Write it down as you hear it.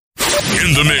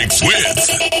In the mix with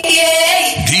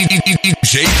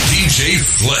DJ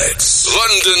Flexx,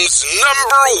 London's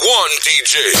 #1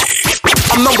 DJ.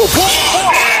 I'm #1.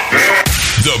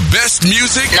 The best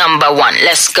music. #1.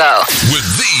 Let's go. With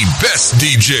the best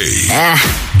DJ.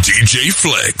 DJ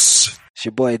Flexx. It's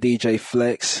your boy DJ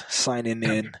Flexx signing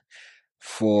in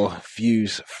for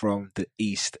views from the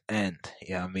East End.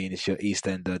 Yeah, I mean, it's your East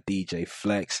Ender DJ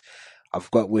Flexx. I've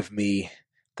got with me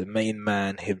the main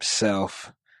man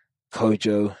himself,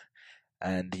 Kwadwo,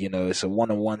 and it's a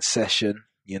one-on-one session,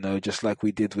 just like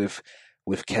we did with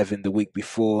Kevin the week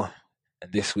before,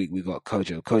 and this week we got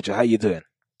Kwadwo. Kwadwo, how you doing?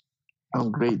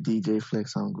 I'm great, DJ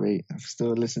Flexx. I'm great. I've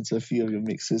still listened to a few of your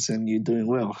mixes, and you're doing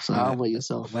well. So how about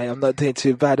yourself? Mate, I'm not doing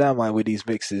too bad, am I, with these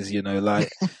mixes?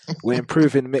 Like we're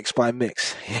improving mix by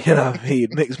mix. You know what I mean?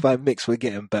 Mix by mix, we're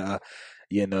getting better.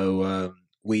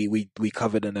 We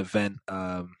covered an event,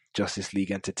 Justice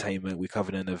League Entertainment. We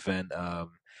covered an event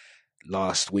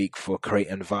last week for Create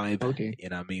and Vibe. Okay.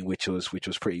 Which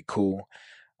was pretty cool.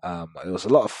 It was a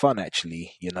lot of fun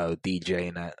actually,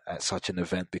 DJing at such an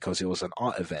event, because it was an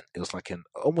art event. It was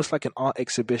almost like an art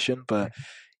exhibition, but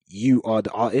you are the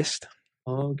artist.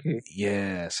 Okay.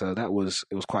 Yeah, so it was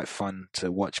quite fun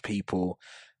to watch people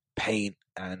paint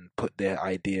and put their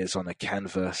ideas on a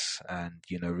canvas, and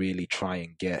really try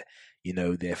and get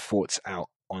their thoughts out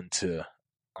onto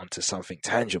something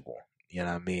tangible. You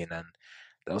know what I mean? And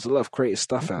there was a lot of creative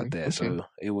stuff out there, so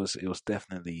it was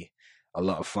definitely a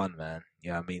lot of fun, man.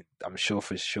 Yeah, I mean, I'm sure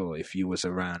if you was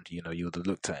around, you would have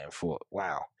looked at it and thought,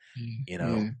 wow,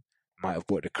 might have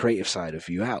brought the creative side of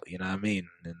you out, you know what I mean?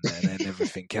 And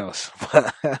everything else.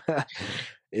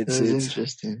 it's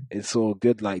interesting. It's all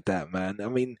good like that, man. I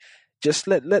mean, just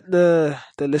let the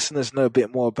listeners know a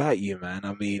bit more about you, man.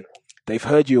 I mean, they've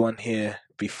heard you on here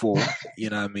before, you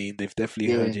know what I mean? They've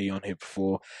definitely heard you on here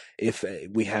before. If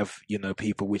we have,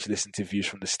 people which listen to views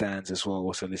from the stands as well,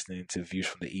 also listening to views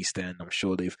from the East End, I'm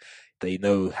sure they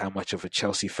know how much of a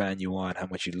Chelsea fan you are and how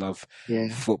much you love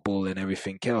football and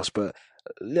everything else. But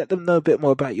let them know a bit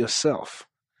more about yourself.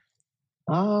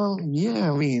 I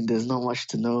mean, there's not much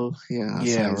to know.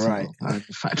 Right.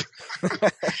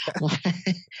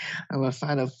 I'm a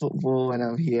fan of football, and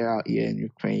I'm out here in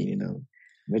Ukraine,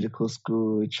 medical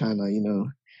school, trying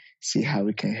to, see how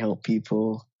we can help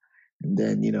people. And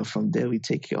then, from there we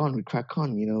take it on, we crack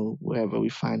on, wherever we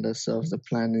find ourselves. The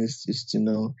plan is just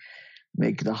to,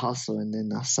 make the hustle. And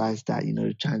then aside that,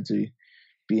 trying to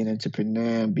be an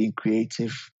entrepreneur and being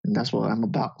creative. And that's what I'm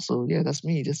about. So yeah, that's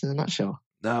me, just in a nutshell.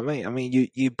 No, mate, I mean,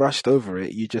 you brushed over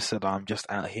it. You just said, I'm just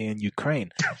out here in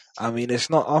Ukraine. I mean, it's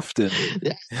not often.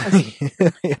 You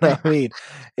know what I mean?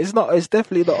 It's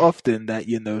definitely not often that,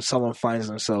 someone finds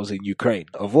themselves in Ukraine,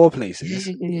 of all places.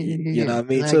 You know what I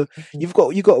mean? So you've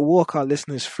got to walk our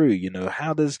listeners through,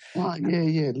 how does...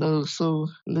 No, so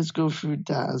let's go through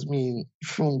that. I mean,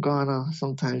 from Ghana,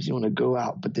 sometimes you want to go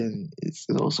out, but then it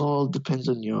also all depends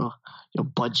on your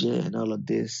budget and all of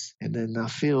this. And then I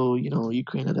feel,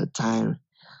 Ukraine at that time,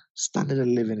 standard of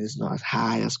living is not as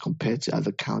high as compared to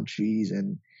other countries,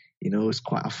 and it's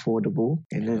quite affordable.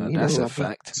 And then that's a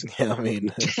fact. Yeah, I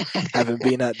mean, having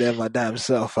been out there my damn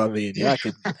self, I mean, I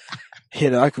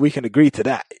could, we can agree to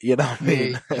that. You know what I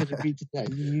mean? I can agree to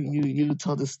that. You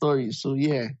tell the story, so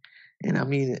yeah. And I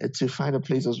mean, to find a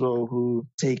place as well who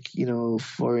take,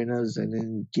 foreigners and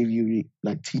then give you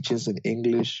like teachers in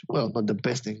English. Well, not the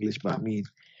best English, but I mean,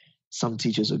 some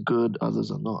teachers are good,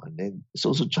 others are not. And then it's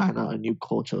also trying out a new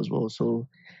culture as well. So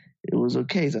it was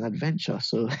okay. It's an adventure.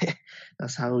 So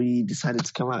that's how we decided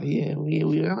to come out here. We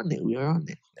were on it. We were on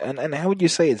it. And how would you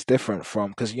say it's different from,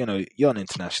 because, you're an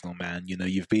international man, you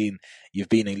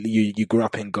grew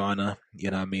up in Ghana,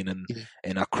 you know what I mean,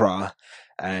 in Accra,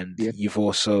 and you've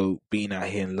also been out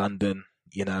here in London,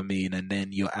 you know what I mean, and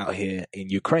then you're out here in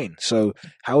Ukraine. So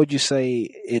how would you say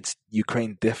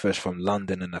Ukraine differs from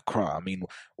London and Accra? I mean,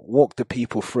 walk the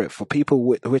people through it. For people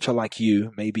which are like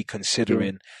you, maybe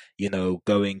considering,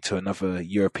 going to another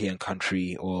European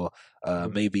country, or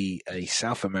maybe a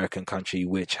South American country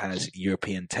which has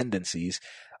European tendencies,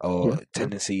 or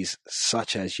tendencies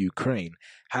such as Ukraine.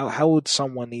 How would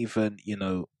someone even,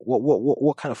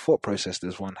 what kind of thought process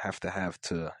does one have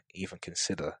to even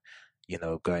consider,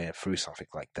 going through something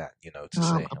like that, to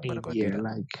say, I'm going to go do that.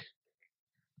 Like,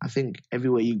 I think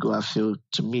everywhere you go, I feel,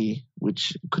 to me,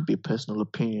 which could be a personal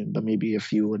opinion, but maybe a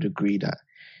few would agree that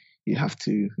you have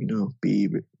to, be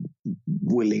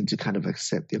willing to kind of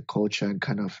accept their culture and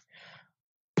kind of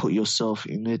put yourself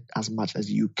in it as much as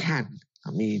you can.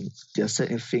 I mean, there are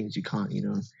certain things you can't,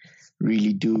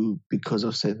 really do because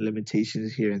of certain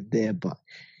limitations here and there, but,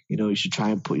 you should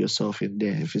try and put yourself in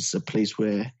there. If it's a place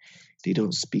where, they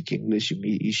don't speak English,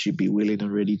 you should be willing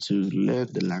and ready to learn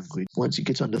the language. Once you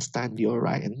get to understand, you're all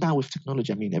right. And now with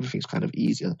technology, I mean, everything's kind of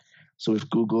easier. So with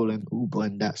Google and Uber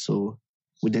and that, so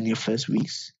within your first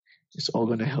weeks, it's all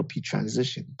going to help you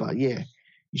transition. But yeah,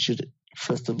 you should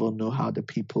first of all know how the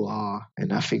people are.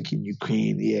 And I think in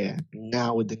Ukraine, yeah,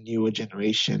 now with the newer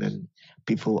generation and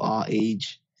people our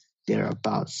age,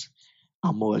 thereabouts,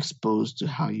 are more exposed to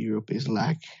how Europe is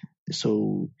like.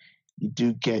 So you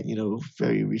do get,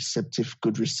 very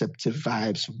good receptive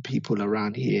vibes from people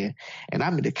around here. And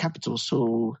I'm in the capital,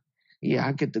 so yeah,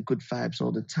 I get the good vibes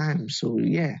all the time. So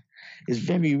yeah, it's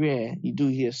very rare. You do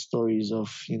hear stories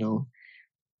of,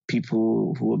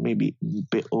 people who are maybe a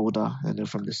bit older and they're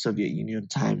from the Soviet Union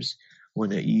times when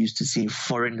they're used to seeing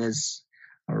foreigners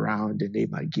around and they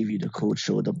might give you the cold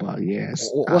shoulder. But yes,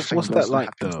 what's that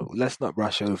like though? Let's not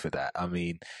rush over that. I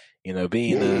mean,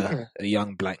 being a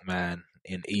young black man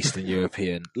in Eastern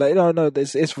European, like no,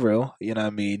 it's real. You know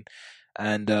what I mean?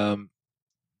 And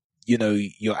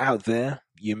you're out there,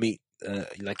 you meet,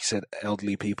 like you said,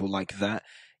 elderly people like that.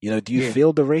 Do you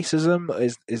feel the racism?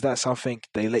 Is that something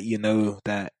they let you know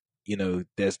that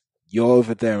you're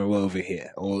over there and we're over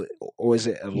here, or is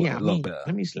it a lot better?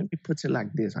 Let me put it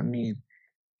like this. I mean,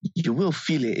 you will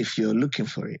feel it if you're looking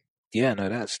for it. Yeah, no,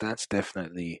 that's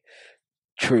definitely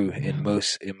true in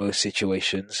most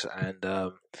situations. And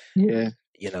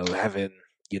having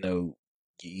you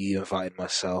invited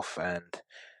myself and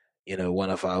one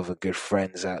of our other good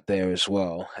friends out there as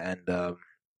well, and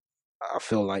I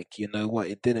feel like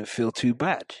it didn't feel too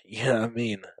bad. You know what I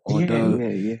mean?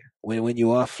 Although when you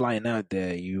are flying out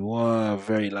there, you are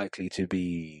very likely to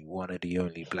be one of the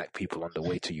only black people on the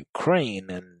way to Ukraine,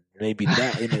 and maybe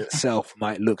that in itself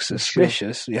might look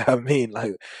suspicious. You know what I mean?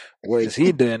 Like, what is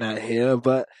he doing out here?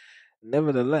 But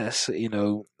nevertheless,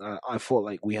 I thought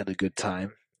like we had a good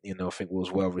time. I think it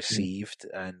was well received,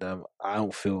 and I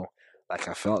don't feel like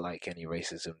I felt like any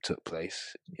racism took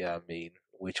place. Yeah, I mean,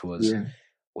 which was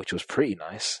pretty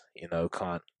nice.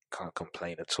 Can't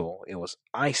complain at all. It was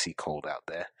icy cold out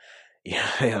there. Yeah,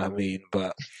 you know what I mean.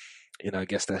 But I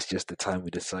guess that's just the time we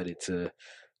decided to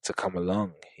come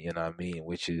along. You know what I mean,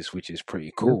 which is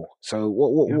pretty cool. Yeah. So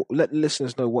what let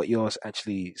listeners know what you're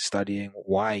actually studying,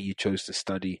 why you chose to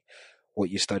study what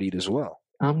you studied as well.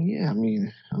 I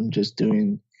mean, I'm just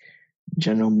doing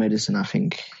general medicine. I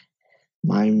think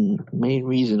my main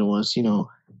reason was,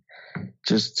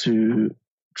 just to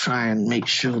try and make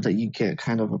sure that you get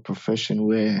kind of a profession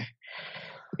where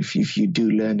if you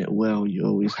do learn it well, you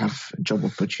always have a job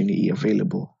opportunity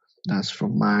available. That's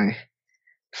from my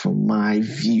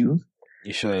view.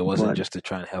 You sure it wasn't just to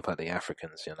try and help out the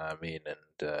Africans, you know what I mean? And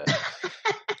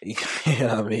you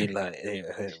know what I mean? Like,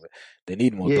 they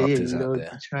need more doctors out there.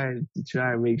 To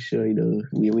try and make sure,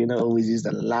 we not always use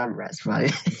the lab rats,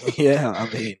 right? Yeah, I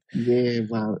mean. Yeah,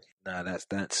 wow. Nah,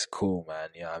 that's cool, man.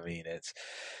 Yeah, I mean,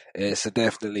 it's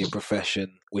definitely a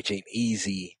profession which ain't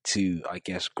easy to, I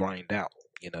guess, grind out,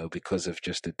 because of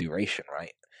just the duration,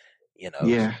 right?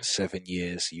 7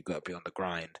 years, you got to be on the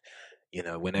grind.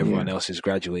 When everyone else is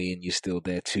graduating, you're still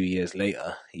there 2 years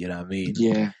later. You know what I mean?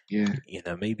 Yeah.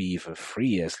 Maybe even 3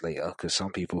 years later, because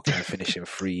some people can finish in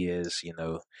 3 years,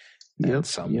 and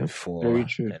some in 4, very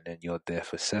true. And then you're there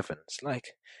for 7.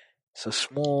 It's a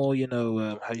small,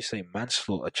 how do you say,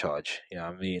 manslaughter charge. You know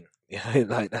what I mean?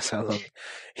 Like, that's how long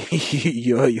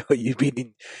you've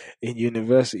been in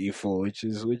university for, which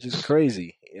is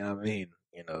crazy. You know what I mean?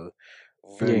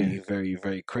 Very, very,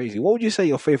 very crazy. What would you say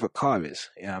your favorite car is?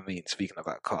 Yeah, I mean, speaking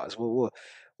about cars, what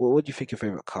do you think your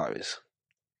favorite car is?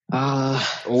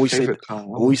 Always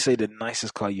say the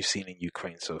nicest car you've seen in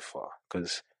Ukraine so far,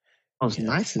 because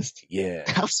nicest. Yeah,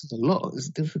 I've seen a lot. It's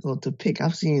difficult to pick. I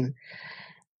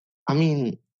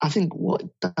think what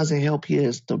doesn't help here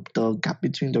is the gap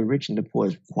between the rich and the poor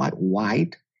is quite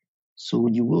wide. So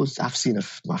I've seen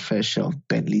my fair share of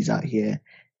Bentleys out here.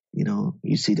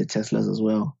 You see the Teslas as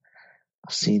well.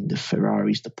 I've seen the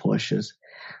Ferraris, the Porsches.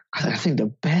 I think the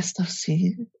best I've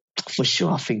seen, for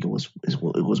sure, I think it was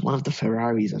one of the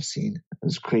Ferraris I've seen. It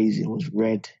was crazy. It was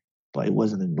red, but it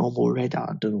wasn't a normal red.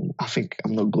 I don't know. I think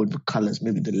I'm not good with colors.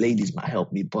 Maybe the ladies might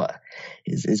help me, but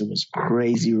it was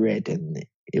crazy red, and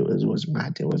it was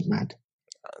mad. It was mad.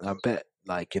 I bet,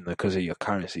 because of your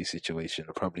currency situation,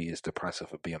 it probably is the price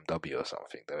of a BMW or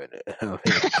something, though, isn't it?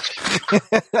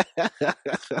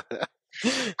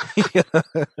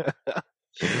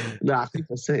 No, I think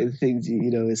for certain things,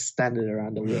 it's standard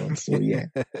around the world. So yeah.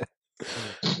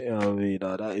 I mean,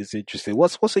 that is interesting.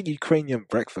 What's a Ukrainian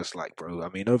breakfast like, bro? I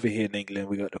mean, over here in England,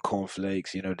 we got the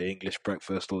cornflakes, the English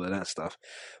breakfast, all of that stuff.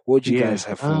 What do you guys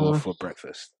have for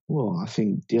breakfast? Well, I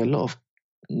think there are a lot of,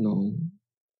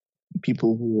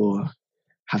 people who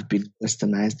have been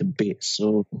westernized a bit.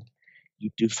 So you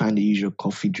do find the usual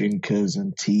coffee drinkers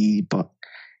and tea, but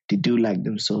they do like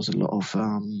themselves a lot of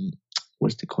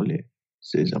what do they call it?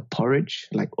 So it's a porridge,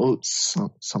 like oats,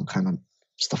 some kind of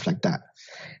stuff like that.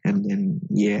 And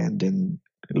then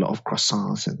a lot of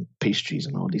croissants and pastries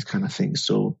and all these kind of things.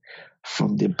 So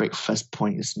from the breakfast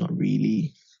point, it's not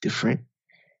really different.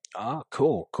 Ah,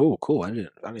 cool. I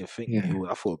didn't think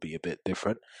I thought it'd be a bit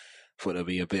different. Thought it'd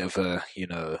be a bit of a,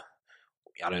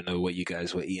 I don't know what you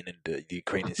guys were eating the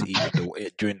Ukrainians eating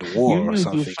during the war or You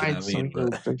something. You know find what I some mean?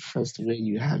 But breakfast where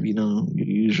you have your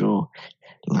usual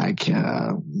like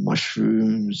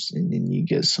mushrooms, and then you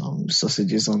get some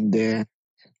sausages on there.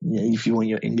 Yeah, if you want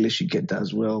your English, you get that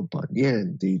as well. But yeah,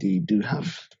 they do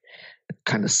have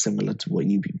kind of similar to what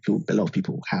a lot of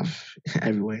people have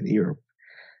everywhere in Europe.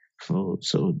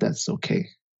 So that's okay.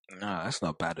 no, that's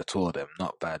not bad at all. Them,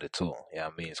 not bad at all. Yeah,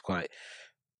 I mean it's quite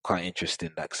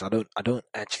interesting that because I don't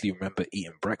actually remember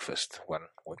eating breakfast when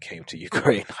it came to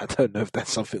Ukraine. I don't know if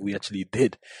that's something we actually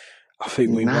did. I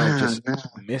think we might have just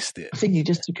missed it. I think you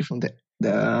just took it from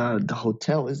the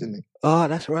hotel, isn't it? Oh,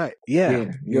 that's right.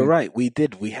 Yeah, you're Yeah. right. We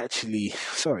did. We actually.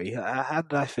 Sorry, how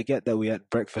did I forget that we had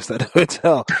breakfast at the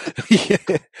hotel?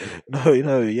 Yeah.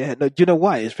 No, yeah, no. Do you know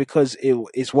why? It's because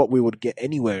it's what we would get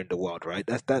anywhere in the world, right?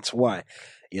 That's why.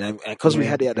 And because we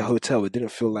had it at the hotel, it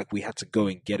didn't feel like we had to go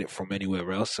and get it from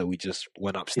anywhere else. So we just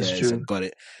went upstairs and got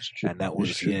it, and that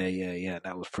was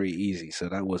that was pretty easy. So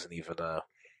that wasn't even a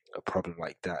problem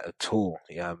like that at all.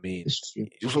 I mean,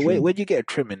 so where'd you get a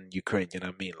trim in Ukraine? You know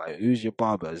what I mean? Like, who's your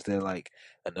barber? Is there like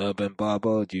an urban barber?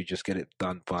 Or do you just get it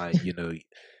done by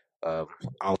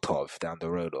Altov down the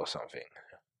road or something?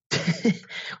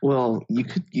 Well,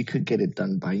 you could get it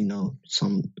done by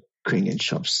some Ukrainian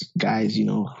shops, guys,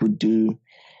 who do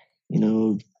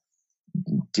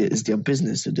it's their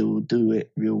business, so they will do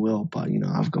it real well. But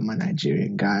I've got my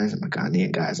Nigerian guys and my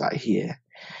Ghanaian guys out here.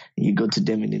 You go to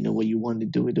them and they know what you want to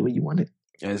do it the way you want it.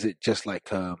 Is it just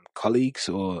like colleagues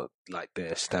or like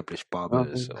the established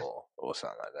barbers or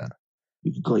something like that?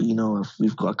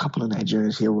 We've got a couple of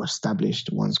Nigerians here who are established.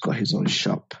 One's got his own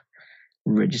shop,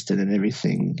 registered and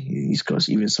everything. He's got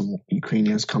even some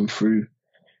Ukrainians come through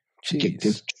to get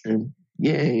this trim.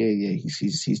 Yeah.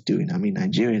 He's doing. I mean,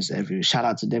 Nigerians everywhere. Shout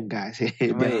out to them guys.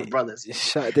 They're my brothers.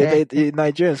 The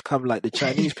Nigerians come like the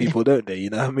Chinese people, don't they? You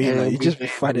know what I mean? Like, you just be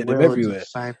finding them everywhere.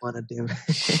 Find one of them.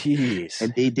 Jeez.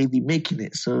 And they be making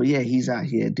it. So yeah, he's out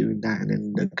here doing that. And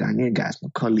then the Ghanaian guy's my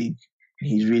colleague.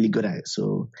 He's really good at it.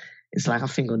 So it's like, I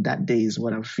think on that day is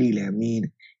what I'm feeling. I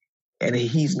mean, and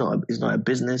it's not a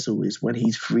business, so it's when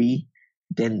he's free,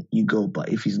 then you go. But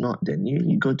if he's not, then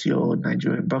you go to your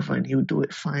Nigerian brother and he'll do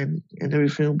it fine and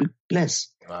everything will be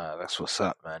blessed. That's what's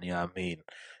up, man. You know what I mean?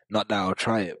 Not that I'll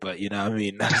try it, but you know what I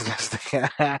mean? That's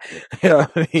the, you know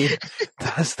what I mean?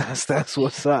 That's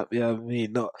what's up. You know what I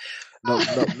mean?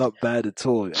 Not bad at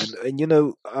all.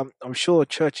 And I'm sure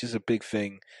church is a big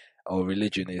thing, or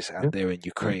religion is out there in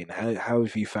Ukraine. How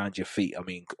have you found your feet? I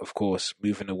mean, of course,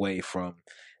 moving away from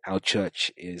how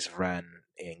church is ran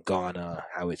in Ghana,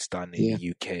 how it's done in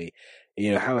the UK.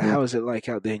 How is it like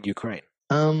out there in Ukraine?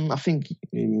 I think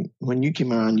when you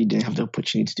came around, you didn't have the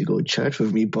opportunity to go to church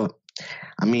with me, but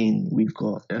I mean, we've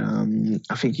got,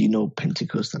 I think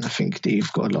Pentecost, and I think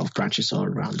they've got a lot of branches all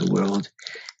around the world.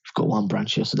 We've got one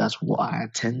branch here, so that's what I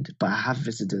attend, but I have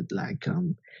visited like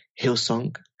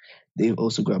Hillsong. They've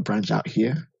also got a branch out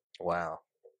here. Wow.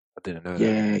 I didn't know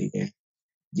that.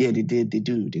 Yeah, they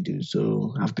do.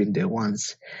 So I've been there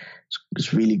once.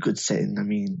 It's really good setting. I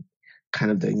mean,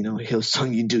 kind of the,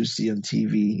 Hillsong you do see on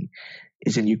TV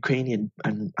is in Ukrainian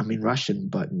and Russian,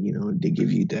 but, they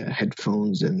give you the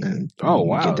headphones and then. Oh,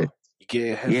 wow. You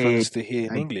get headphones to hear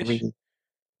in English.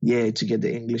 To get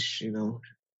the English,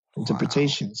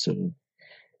 interpretation. Wow. So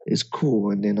it's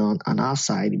cool. And then on our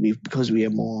side, because we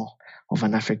are more of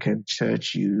an African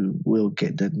church, you will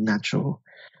get the natural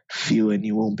feel and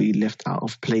you won't be left out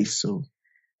of place. So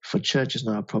for church, it's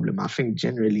not a problem. I think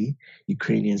generally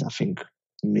Ukrainians, about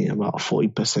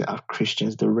 40% are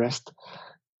Christians. The rest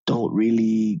don't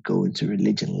really go into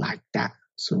religion like that.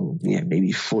 So yeah,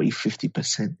 maybe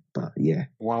 40-50%. But yeah.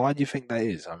 Well, why do you think that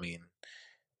is? I mean,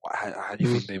 how do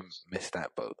you think they missed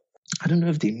that boat? I don't know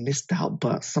if they missed out,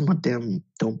 but some of them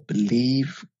don't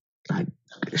believe, like,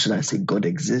 should I say God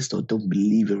exists, or don't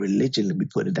believe in religion? Let me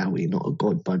put it that way, not a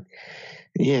God. But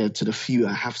yeah, to the few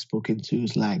I have spoken to,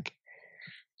 it's like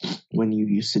when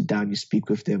you sit down, you speak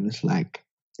with them, it's like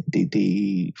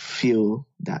they feel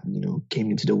that,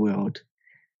 came into the world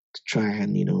to try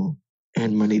and,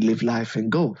 earn money, live life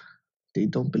and go. They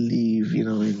don't believe,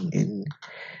 in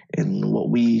what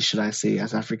we, should I say,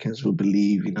 as Africans would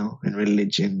believe, in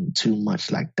religion too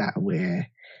much like that, where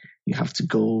you have to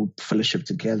go fellowship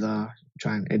together,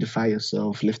 try and edify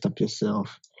yourself, lift up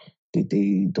yourself.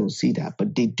 They don't see that,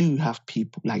 but they do have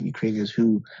people like Ukrainians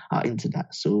who are into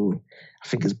that. So I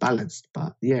think it's balanced.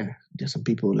 But yeah, there's some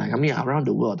people around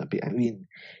the world.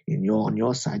 On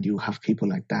your side, you have people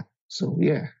like that. So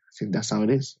yeah, I think that's how it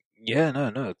is. Yeah,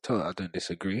 no, totally, I don't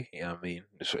disagree. Yeah, I mean,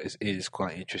 it is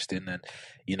quite interesting,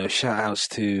 and shout outs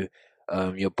to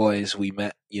your boys we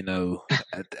met,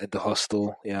 at the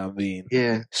hostel. Yeah, I mean,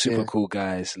 Yeah, super cool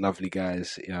guys, lovely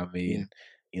guys. Yeah, I mean,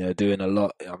 doing a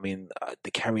lot. I mean,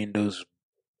 they're carrying those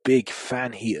big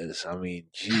fan heaters. I mean,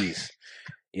 jeez.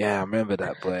 Yeah, I remember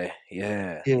that, boy.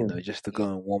 Yeah, yeah, just to go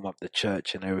and warm up the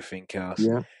church and everything else.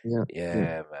 yeah, yeah, yeah.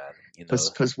 Yeah, man.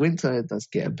 Because winter does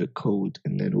get a bit cold,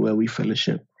 and then where we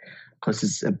fellowship, because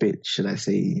it's a bit, should I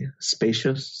say,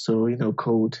 spacious. So,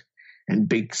 cold and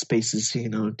big spaces,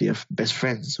 they're best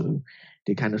friends. So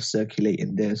they kind of circulate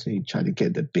in there. So you try to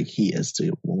get the big heaters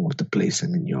to warm up the place,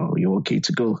 and then you're okay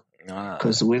to go.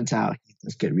 Because the winter out here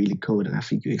does get really cold, and I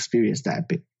think you experienced that a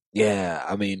bit. Yeah,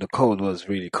 I mean, the cold was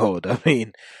really cold. I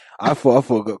mean, I thought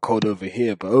it got cold over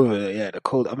here, but over there, yeah, the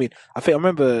cold. I mean, I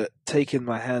remember taking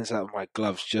my hands out of my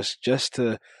gloves just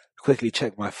to quickly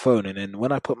check my phone, and then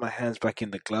when I put my hands back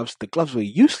in the gloves were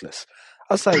useless.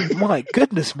 I was like, my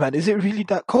goodness, man, is it really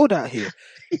that cold out here?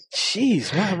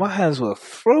 Jeez, man, my hands were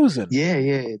frozen. Yeah,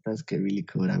 it does get really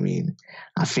cold. I mean,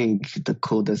 I think the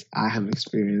coldest I have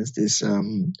experienced is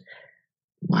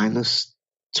minus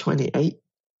 28.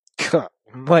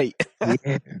 Mate. yeah,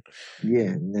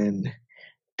 and then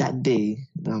that day,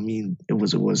 I mean, it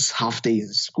was half day in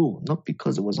school, not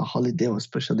because it was a holiday or a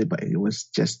special day, but it was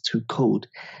just too cold.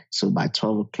 So by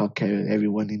 12 o'clock,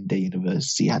 everyone in the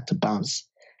university had to bounce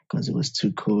because it was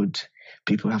too cold.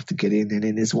 People have to get in. And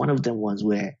then it's one of them ones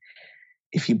where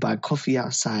if you buy coffee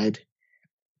outside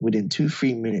within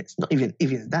 2-3 minutes, not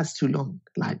even that's too long,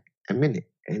 like a minute,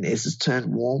 and it's just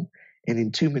turned warm. And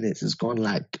in 2 minutes, it's gone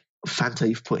like Fanta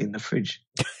you've put in the fridge.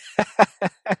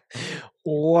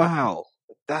 Wow.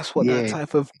 That's what that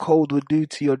type of cold would do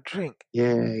to your drink.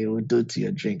 Yeah, it would do to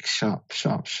your drink. Sharp.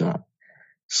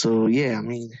 So, yeah, I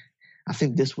mean, I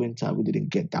think this winter we didn't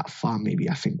get that far. Maybe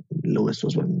I think lowest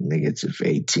was negative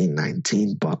 18,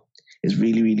 19, but it's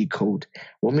really, really cold.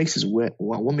 What makes it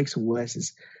worse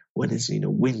is when it's,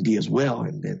 windy as well,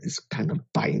 and then it's kind of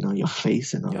biting on your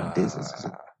face and all of this. It's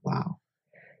like, wow.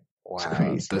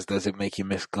 Wow. Does it make you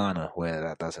miss Ghana where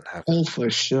that doesn't happen? Oh, for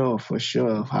sure.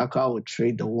 I would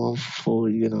trade the warmth for,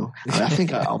 I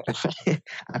think I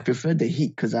prefer the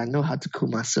heat because I know how to cool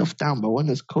myself down. But when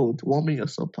it's cold, warming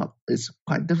yourself up is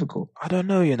quite difficult. I don't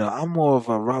know, I'm more of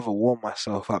a rather warm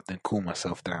myself up than cool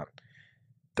myself down.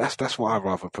 That's what I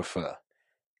rather prefer.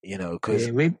 Because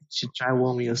maybe you should try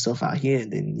warming yourself out here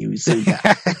and then you see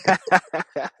that.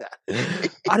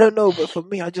 I don't know, but for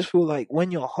me, I just feel like when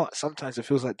you're hot, sometimes it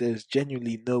feels like there's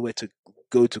genuinely nowhere to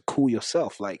go to cool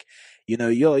yourself. Like,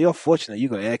 you're fortunate you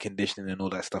got air conditioning and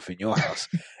all that stuff in your house.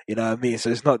 You know what I mean?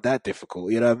 So it's not that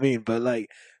difficult. You know what I mean? But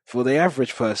like for the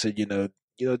average person,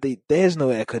 there's no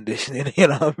air conditioning. You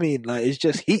know what I mean? Like it's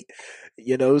just heat.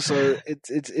 So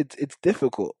it's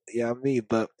difficult. You know what I mean?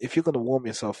 But if you're gonna warm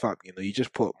yourself up, you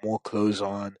just put more clothes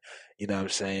on. You know what I'm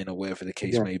saying, or whatever the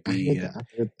case may be, and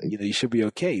you should be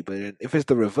okay. But if it's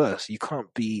the reverse, you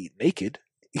can't be naked.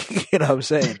 You know what I'm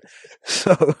saying?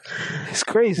 So it's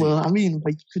crazy. Well, I mean,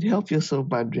 but you could help yourself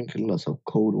by drinking lots of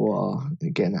cold water,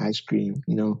 getting ice cream.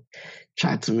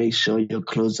 Try to make sure your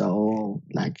clothes are all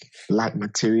like light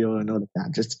material and all of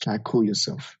that, just to try to cool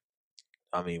yourself.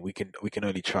 I mean, we can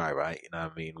only try, right? You know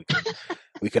what I mean?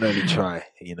 We can only try,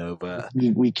 but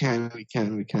we can.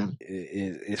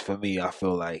 It's for me. I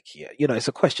feel like, it's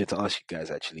a question to ask you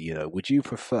guys. Actually, would you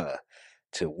prefer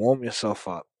to warm yourself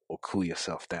up or cool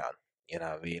yourself down? You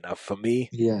know what I mean? For me,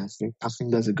 yeah, I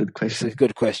think that's a good question. It's a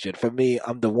good question. For me,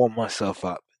 I'm the warm myself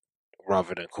up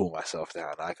rather than cool myself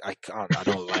down. I can't. I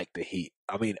don't like the heat.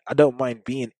 I mean, I don't mind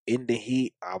being in the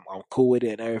heat. I'm cool with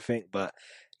it and everything. But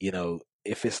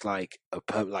if it's like a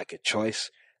choice,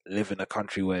 live in a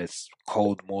country where it's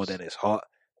cold more than it's hot,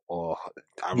 or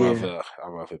I'd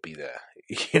rather be there.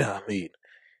 You know what I mean?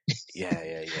 Yeah.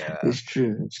 It's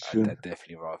true. I'd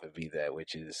definitely rather be there,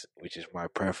 which is my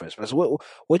preference. But so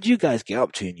what do you guys get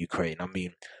up to in Ukraine? I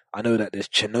mean, I know that there's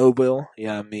Chernobyl.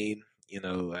 Yeah, I mean,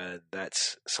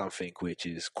 that's something which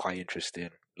is quite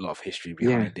interesting. A lot of history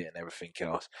behind it and everything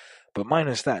else. But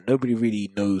minus that, nobody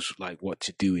really knows like what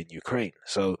to do in Ukraine.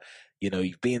 So,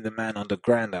 being the man on the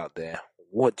ground out there,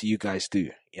 what do you guys do?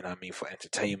 You know what I mean, for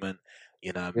entertainment?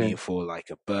 you know what I mean, for like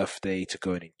a birthday to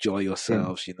go and enjoy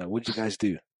yourselves, you know, what did you guys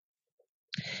do?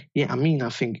 Yeah, I mean, I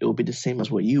think it will be the same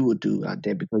as what you would do out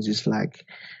there, because it's like,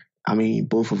 I mean,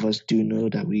 both of us do know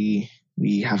that we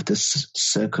have this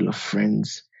circle of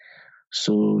friends.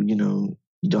 So, you know,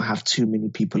 you don't have too many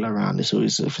people around. So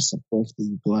if it's a birthday,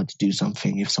 you go out to do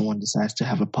something. If someone decides to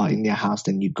have a party in their house,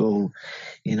 then you go,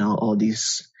 you know, all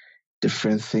these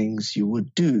different things you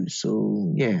would do.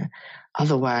 So yeah.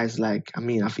 Otherwise, like, I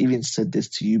mean, I've even said this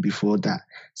to you before, that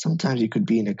sometimes you could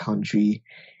be in a country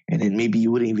and then maybe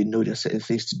you wouldn't even know there's certain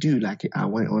things to do. Like, I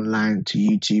went online to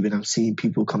YouTube and I'm seeing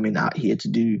people coming out here to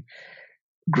do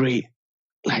great,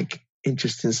 like,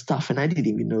 interesting stuff. And I didn't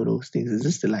even know those things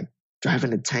existed, like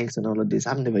driving the tanks and all of this.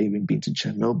 I've never even been to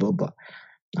Chernobyl, but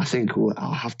I think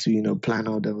I'll have to, you know, plan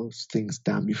all those things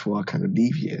down before I kind of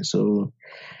leave here. So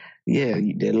yeah,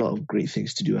 there are a lot of great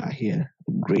things to do out here.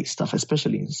 Great stuff,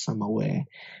 especially in summer where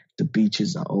the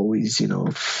beaches are always, you know,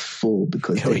 full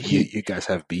because you guys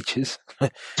have beaches?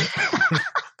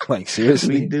 Like,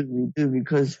 seriously? We do,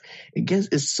 because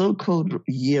it's so cold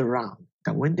year round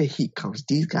that when the heat comes,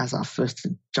 these guys are first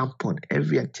to jump on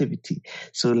every activity.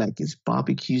 So like, it's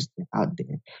barbecues out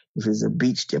there. If it's a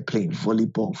beach, they're playing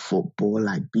volleyball, football,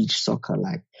 like beach soccer.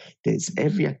 Like, there's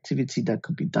every activity that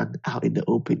could be done out in the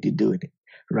open, they're doing it.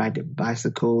 Riding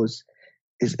bicycles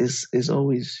is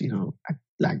always, you know,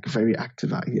 like very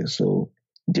active out here. So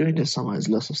during the summer, there's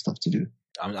lots of stuff to do.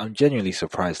 I'm genuinely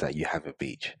surprised that you have a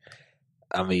beach.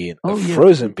 I mean, yeah.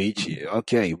 Frozen beach,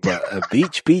 okay, but a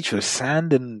beach with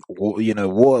sand and, you know,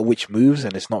 water which moves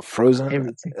and it's not frozen.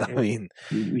 Everything. I mean,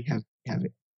 we have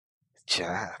it.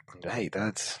 Yeah, hey,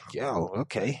 that's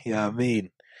okay. Yeah, I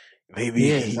mean,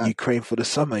 maybe exactly. Ukraine for the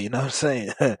summer. You know what I'm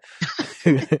saying?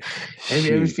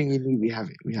 Everything you need, we have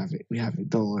it.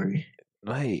 Don't worry.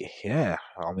 Right, yeah.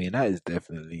 I mean, that is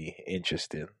definitely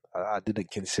interesting. I didn't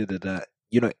consider that.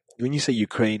 You know, when you say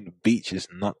Ukraine, beach is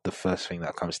not the first thing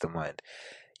that comes to mind.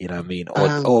 You know what I mean?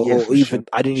 Or even, sure.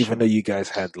 I didn't even know you guys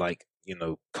had, like, you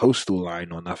know, coastal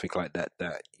line or nothing like that,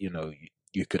 you know,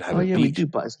 you could have a beach. We do,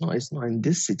 but it's not in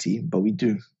this city, but we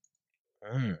do.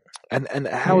 And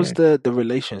how's the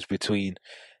relations between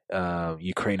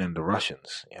Ukraine and the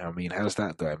Russians? You know what I mean? How's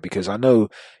that going? Because I know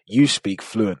you speak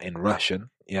fluent in Russian,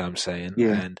 you know what I'm saying?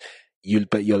 Yeah. And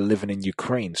but you're living in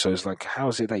Ukraine. So it's like, how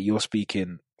is it that you're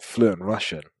speaking fluent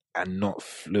Russian and not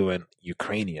fluent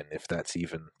Ukrainian, if that's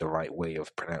even the right way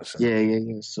of pronouncing it?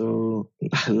 Yeah. So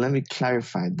let me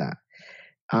clarify that.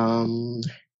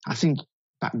 I think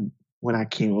back when I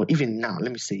came, or even now,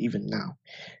 let me say even now,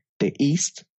 the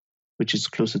East, which is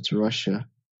closer to Russia,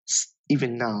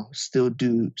 even now still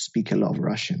do speak a lot of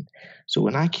Russian. So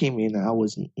when I came in, I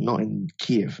was not in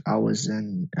Kiev. I was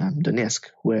in Donetsk,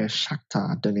 where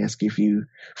Shakhtar Donetsk, if you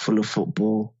follow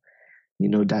football, you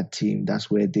know that team, that's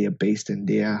where they are based, and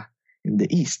they are in the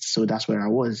East. So that's where I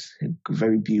was, a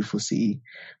very beautiful city,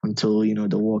 until, you know,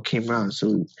 the war came around.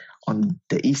 So on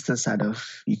the eastern side of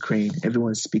Ukraine,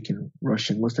 everyone's speaking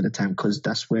Russian most of the time because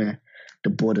that's where the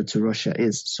border to Russia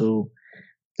is. So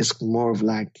it's more of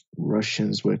like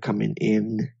Russians were coming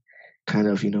in, kind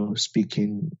of, you know,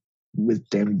 speaking with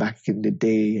them back in the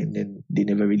day, and then they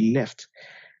never really left.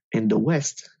 In the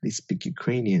West, they speak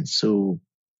Ukrainian. So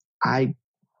I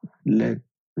learned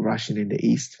Russian in the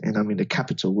East, and I'm in the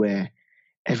capital where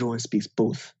everyone speaks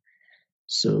both.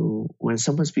 So when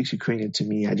someone speaks Ukrainian to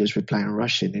me, I just reply in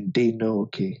Russian, and they know,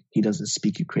 okay, he doesn't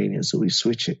speak Ukrainian, so we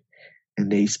switch it,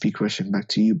 and they speak Russian back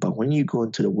to you. But when you go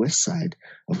into the west side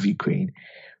of Ukraine,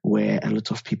 where a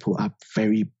lot of people are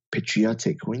very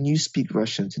patriotic, when you speak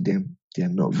Russian to them, they are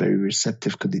not very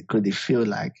receptive because they feel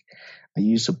like, are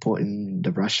you supporting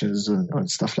the Russians and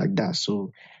stuff like that?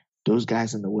 So those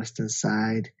guys on the western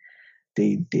side,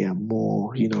 they are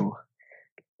more, you know,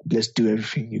 let's do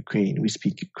everything Ukraine. We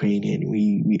speak Ukrainian.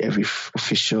 We every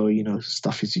official, you know,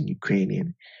 stuff is in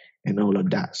Ukrainian and all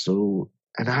of that. So,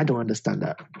 and I don't understand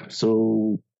that.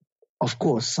 So, of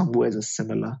course, some words are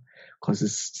similar because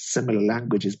it's similar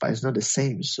languages, but it's not the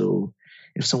same. So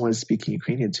if someone is speaking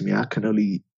Ukrainian to me, I can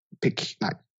only pick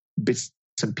like bits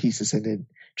and pieces and then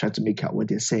try to make out what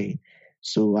they're saying.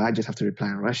 So I just have to reply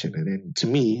in Russian. And then to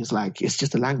me, it's like, it's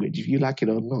just a language. If you like it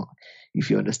or not, if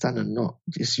you understand or not,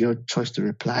 it's your choice to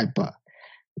reply. But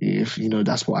if, you know,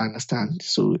 that's what I understand.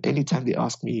 So anytime they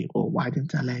ask me, oh, why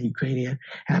didn't I learn Ukrainian?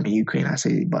 And I'm in Ukraine, I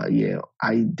say, but yeah,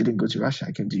 I didn't go to Russia.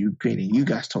 I came to Ukrainian. You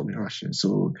guys taught me Russian.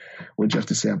 So what do you have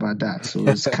to say about that? So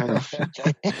it's kind of...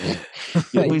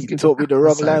 you taught me the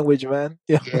wrong language, man.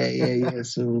 Yeah.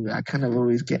 So I kind of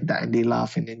always get that, and they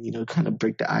laugh, and then, you know, kind of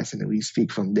break the ice, and then we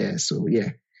speak from there. So yeah.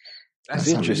 That's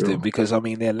interesting because, I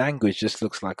mean, their language just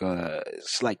looks like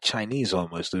it's like Chinese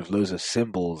almost, with loads of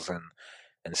symbols and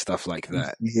and stuff like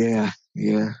that. Yeah,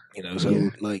 yeah, You know, yeah.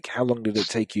 so like, how long did it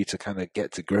take you to kind of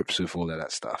get to grips with all of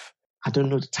that stuff? I don't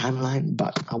know the timeline,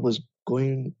 but I was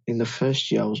going in the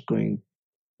first year. I was going,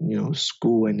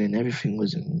 school, and then everything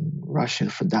was in Russian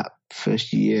for that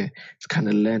first year to kind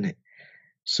of learn it.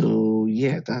 So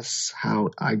yeah, that's how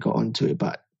I got onto it.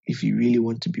 But if you really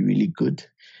want to be really good,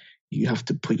 you have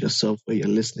to put yourself where you're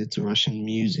listening to Russian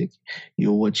music,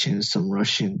 you're watching some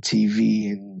Russian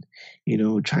TV, and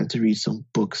trying to read some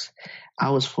books. I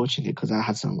was fortunate because I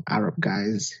had some Arab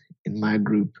guys in my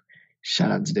group.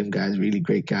 Shout out to them guys, really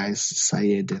great guys,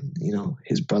 Syed and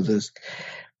his brothers.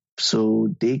 So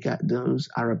they got those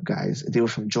Arab guys. They were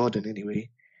from Jordan anyway.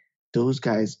 Those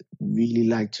guys really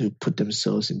like to put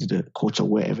themselves into the culture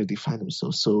wherever they find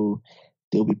themselves. So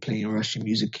they'll be playing Russian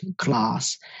music in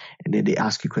class, and then they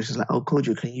ask you questions like, "Oh,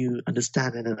 Kwadwo, can you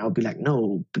understand?" And then I'll be like,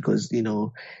 "No, because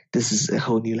this is a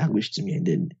whole new language to me." And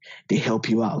then they help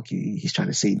you out. Okay, he's trying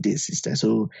to say this, is that.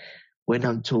 So when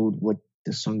I'm told what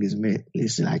the song is meant,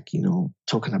 it's like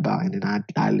talking about, and then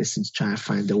I listen to try and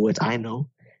find the words I know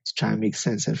to try and make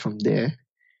sense. And from there,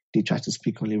 they try to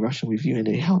speak only Russian with you, and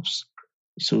it helps.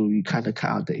 So you kind of cut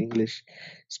out the English,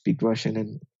 speak Russian,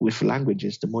 and with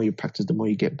languages, the more you practice, the more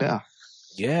you get better.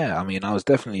 Yeah, I mean, I was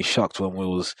definitely shocked when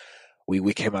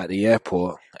we came out the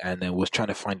airport and then was trying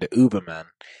to find the Uber man,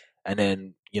 and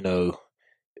then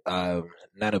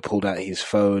Nana pulled out his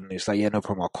phone. He's like, "Yeah, no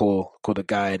problem. I'll call the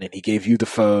guy," and then he gave you the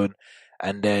phone,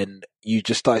 and then you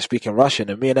just started speaking Russian,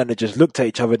 and me and Nana just looked at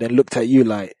each other, and then looked at you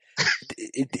like,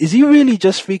 "Is he really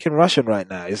just speaking Russian right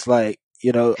now?" It's like.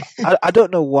 I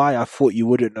don't know why I thought you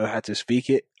wouldn't know how to speak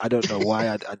it. I don't know why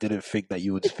I didn't think that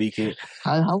you would speak it.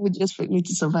 How would you expect me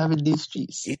to survive in these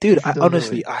streets? Dude,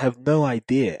 honestly, I have no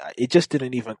idea. It just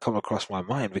didn't even come across my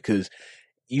mind because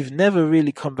you've never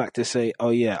really come back to say,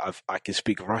 "Oh yeah, I can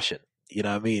speak Russian." You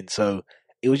know what I mean? So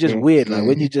it was just weird. Like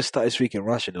when you just started speaking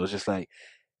Russian, it was just like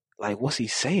what's he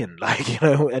saying?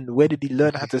 And where did he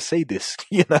learn how to say this?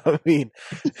 You know what I mean?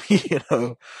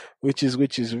 Which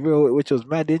is real, which was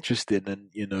mad interesting, and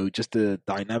just the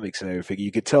dynamics and everything.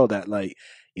 You could tell that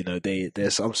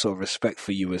there's some sort of respect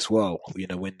for you as well.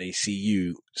 When they see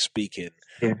you speaking,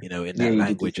 in that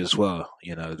language as well.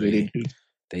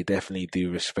 They definitely do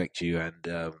respect you.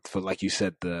 And for like you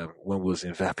said, when we was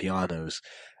in Vapiano's,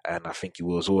 and I think you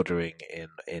was ordering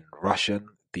in Russian.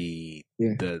 The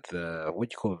what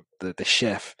do you call him? The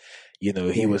chef,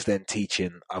 he was then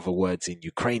teaching other words in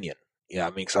Ukrainian. Yeah, I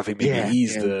mean, because I think maybe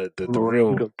he's the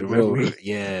real,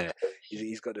 yeah,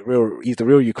 he's the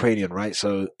real Ukrainian, right?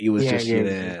 So he was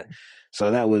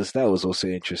so that was also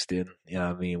interesting. You know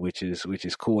what I mean? Which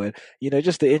is cool, and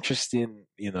just the interesting,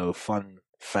 fun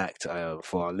fact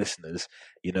for our listeners.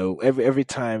 Every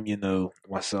time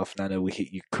myself, Nana, we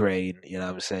hit Ukraine. You know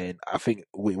what I'm saying? I think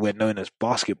we're known as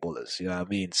basketballers. You know what I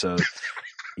mean? So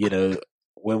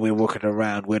when we're walking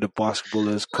around, we're the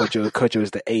basketballers. Kwadwo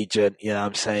is the agent. You know what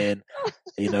I'm saying?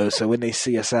 So when they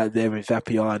see us out there in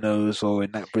Vapiano's or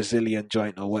in that Brazilian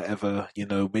joint or whatever,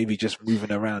 maybe just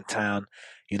moving around town,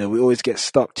 we always get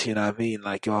stopped, you know what I mean?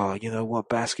 Like, "Oh, what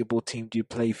basketball team do you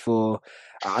play for?"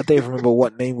 I don't even remember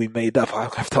what name we made up. I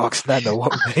have to ask Nana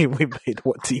what name we made.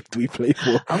 What team do we play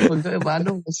for? I forgot, but I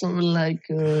know it's something like,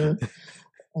 I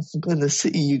forgot the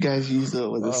city you guys used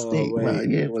or the state, but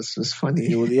yeah, it was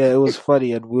funny. It was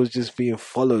funny, and we was just being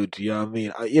followed. You know what I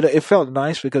mean? It felt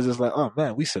nice because it's like, oh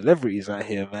man, we celebrities out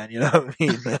here, man. You know what I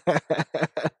mean?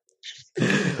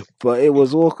 But it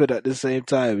was awkward at the same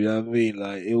time. You know what I mean?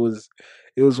 Like it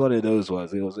was one of those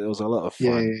ones. It was a lot of fun.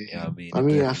 Yeah. You know what I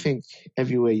mean? I think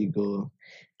everywhere you go,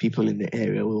 people in the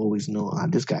area will always know,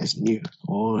 this guy's new,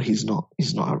 or he's not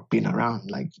been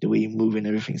around. Like the way you move and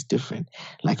everything's different.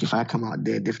 Like if I come out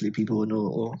there, definitely people will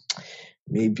know, oh,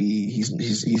 maybe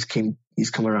he's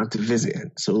come around to visit.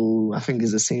 And so I think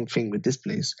it's the same thing with this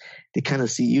place. They kind of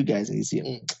see you guys and you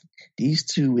see, these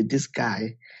two with this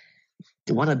guy.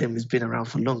 One of them has been around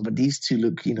for long, but these two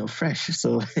look, fresh.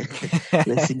 So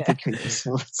let's see if we can get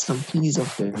some peas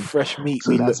off them. Fresh meat.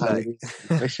 So we that's look how like.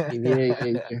 fresh meat.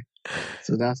 Yeah.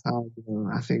 So that's how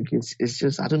I think it's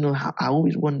just, I don't know how. I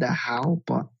always wonder how,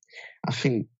 but I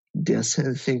think there are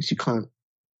certain things you can't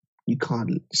be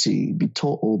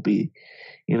taught or be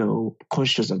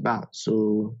conscious about.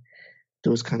 So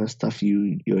those kind of stuff,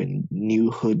 you're in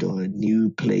new hood or a new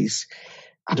place.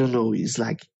 I don't know. It's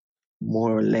like,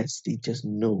 more or less, they just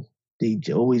know. They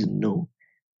always know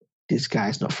this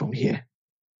guy's not from here.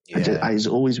 Yeah.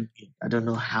 I don't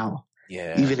know how.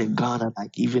 Yeah. Even in Ghana,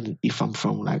 like even if I'm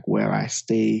from like where I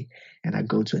stay and I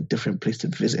go to a different place to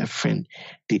visit a friend,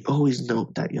 they always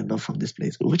know that you're not from this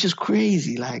place, which is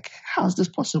crazy. Like, how is this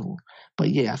possible? But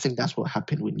yeah, I think that's what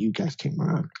happened when you guys came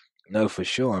around. No, for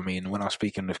sure. I mean, when I was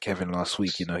speaking with Kevin last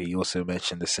week, he also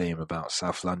mentioned the same about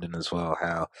South London as well,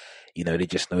 how, they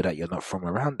just know that you're not from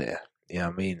around there. You know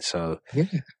what I mean? So Yeah,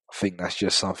 I think that's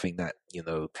just something that,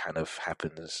 kind of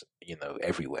happens,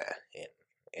 everywhere in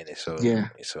yeah,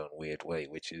 its own weird way,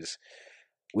 which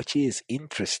is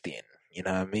interesting. You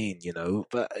know what I mean?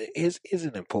 But here's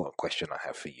an important question I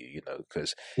have for you,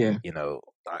 because, yeah.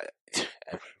 I,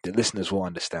 the listeners will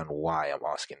understand why I'm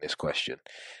asking this question.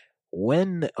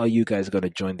 When are you guys going to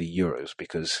join the Euros?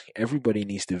 Because everybody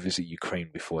needs to visit Ukraine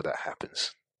before that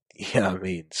happens. You know what I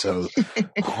mean? So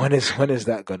when is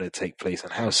that going to take place,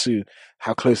 and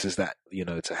how close is that,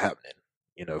 to happening?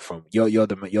 From you're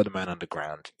the man on the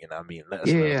ground. You know what I mean? Let us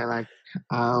know. Yeah, like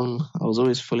I was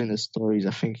always following the stories.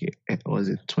 I think it was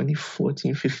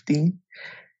 2014, 15.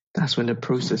 That's when the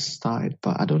process started,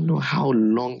 but I don't know how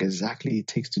long exactly it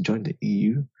takes to join the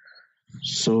EU.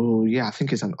 So yeah, I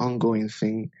think it's an ongoing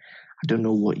thing. I don't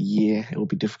know what year. It will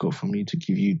be difficult for me to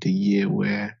give you the year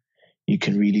where you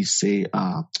can really say,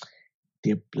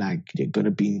 they're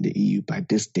gonna be in the EU by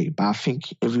this date. But I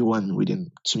think everyone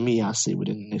to me, I say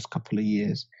within the next couple of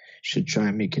years, should try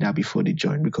and make it out before they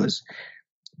join, because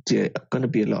there are gonna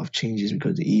be a lot of changes,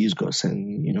 because the EU's got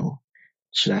certain,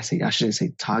 I shouldn't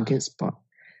say targets, but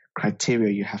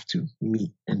criteria you have to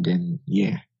meet, and then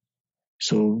yeah.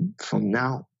 So from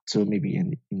now till maybe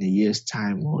in a year's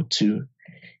time or two,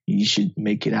 you should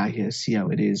make it out here, see how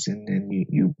it is, and then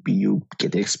you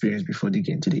get the experience before they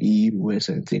get into the EU, where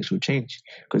certain things will change.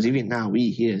 Because even now, we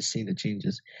here seeing the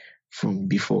changes from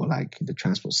before, like the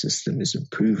transport system is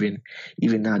improving.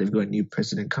 Even now, they've got a new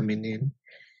president coming in.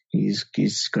 He's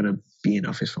gonna be in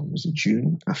office from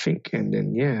June, I think, and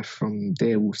then yeah, from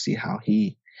there we'll see how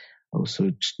he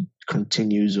also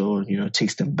continues or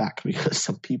takes them back, because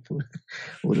some people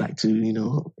would like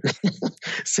to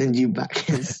send you back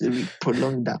and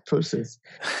prolong that process.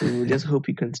 So we'll just hope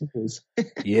he continues.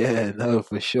 Yeah, no,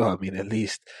 for sure. I mean, at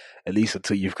least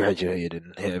until you've graduated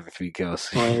and everything else,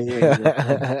 Oh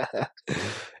yeah.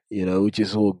 which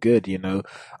is all good.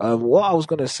 What I was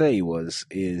gonna say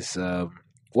is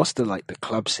what's the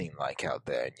club scene like out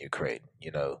there in Ukraine?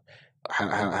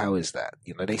 How is that?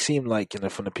 They seem like,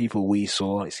 from the people we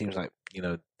saw, it seems like,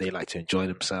 they like to enjoy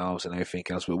themselves and everything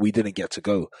else, but we didn't get to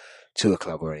go to a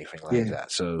club or anything like Yeah.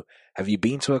 that. So have you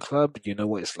been to a club? Do you know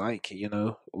what it's like?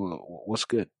 What's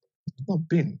good?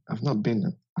 I've not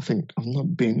been. I think I've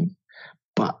not been,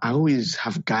 but I always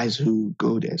have guys who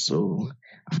go there. So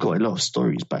I've got a lot of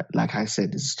stories, but like I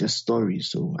said, it's just stories.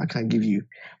 So I can't give you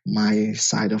my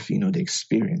side of, the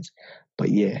experience. But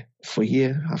yeah, for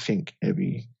here, I think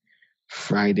every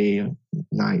Friday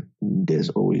night, there's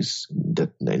always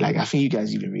like, I think you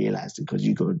guys even realized it, because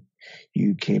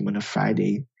you came on a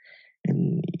Friday,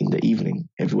 and in the evening,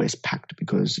 everywhere's packed,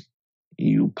 because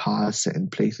you pass certain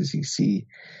places, you see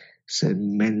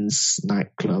certain men's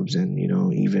nightclubs and,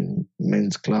 even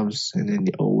men's clubs, and then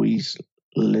they always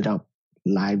lit up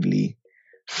lively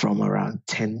from around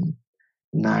 10,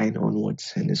 9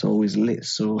 onwards, and it's always lit.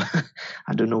 So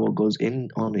I don't know what goes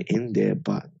on in there,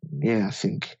 but yeah, I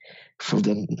think for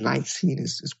the night scene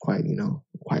is quite,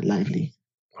 quite lively.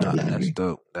 Quite lively.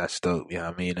 That's dope. Yeah,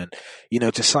 I mean, and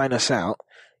to sign us out,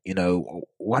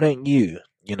 why don't you?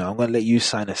 I'm gonna let you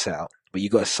sign us out, but you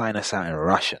got to sign us out in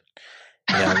Russian.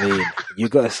 You know what I mean? You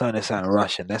got to sign us out in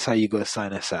Russian. That's how you got to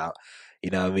sign us out. You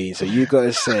know what I mean? So you got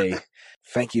to say,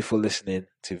 "Thank you for listening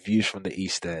to Views from the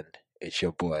East End. It's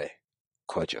your boy,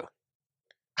 Kwadwo."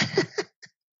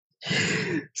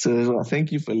 So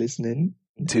thank you for listening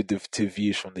to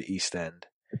Views from the East End.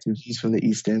 To Views from the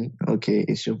East End. Okay,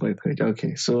 it's your boy Kwadwo.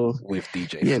 Okay, so with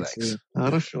DJ yes, Flexx.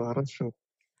 Хорошо.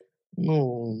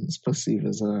 Ну,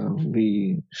 спасибо за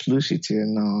вы слушаете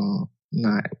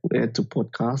на эту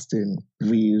подкасты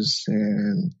Views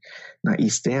на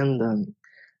East End.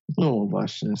 Ну,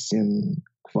 ваш сын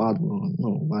Kwadwo,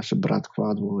 ваш брат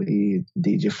Kwadwo и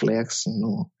DJ Flexx.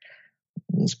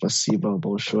 Спасибо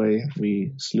большое,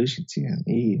 вы слышите.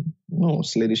 И,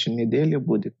 следующей неделе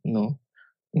будет,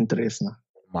 интересно.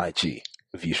 My G,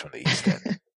 Views from the East End.